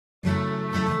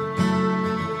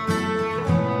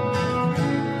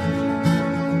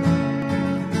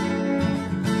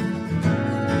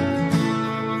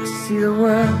the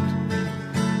world,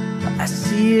 I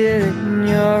see it in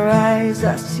your eyes,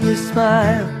 I see a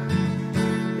smile.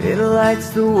 It lights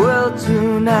the world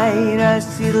tonight, I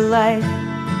see the light.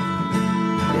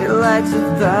 It lights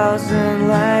 1,000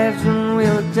 lives. When we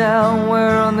look down,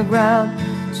 we're on the ground.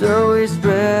 So we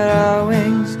spread our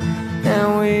wings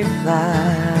and we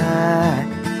fly.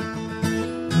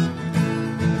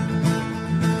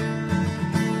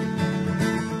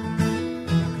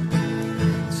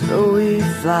 So we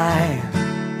fly.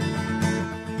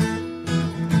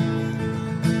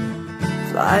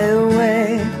 Fly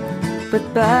away, but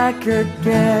back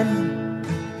again.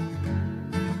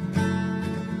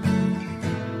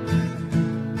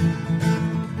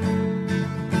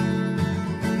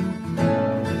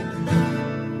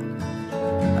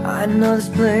 I know this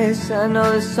place, I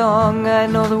know this song, I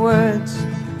know the words,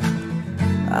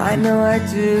 I know I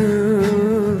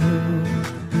do.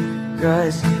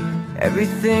 'Cause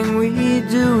everything we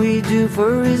do for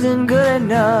a reason good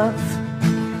enough.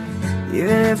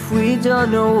 Even if we don't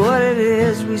know what it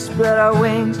is, we spread our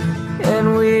wings and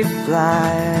we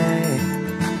fly.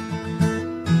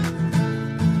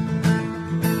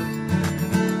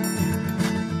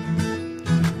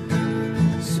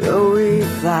 So we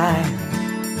fly.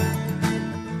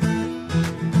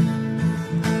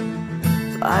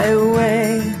 Fly away,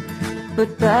 but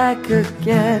back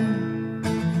again.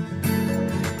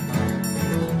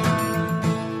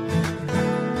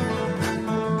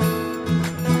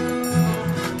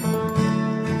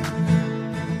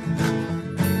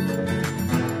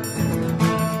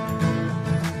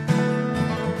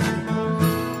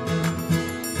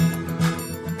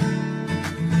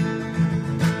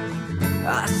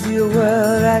 I see the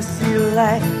world, I see the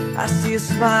light, I see a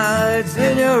smile, it's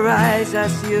in your eyes. I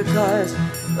see the colors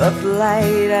of the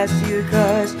light, I see the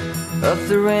colors of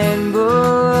the rainbow.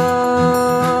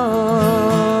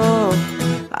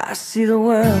 I see the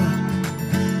world,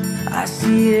 I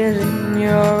see it in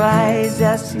your eyes,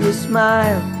 I see a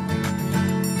smile.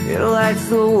 It lights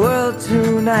the world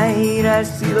tonight, I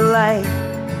see the light.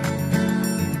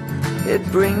 It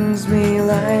brings me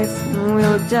life. When we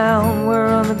look down,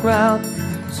 we're on the ground.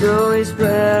 So we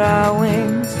spread our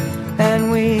wings and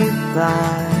we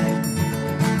fly.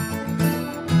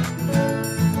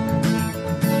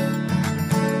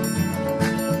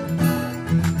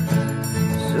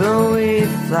 So we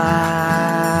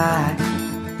fly.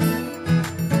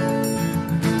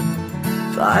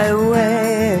 Fly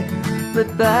away, but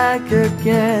back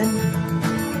again.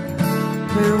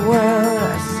 To the world,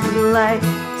 I see the light,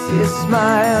 see a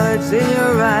smile, it's in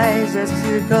your eyes. I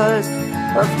see the colors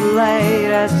of the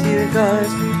light, I see the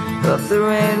colors of the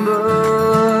rainbow.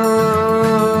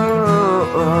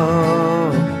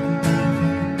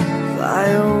 Fly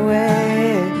away,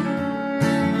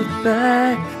 but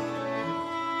back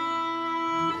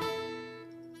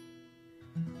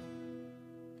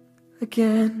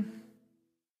again.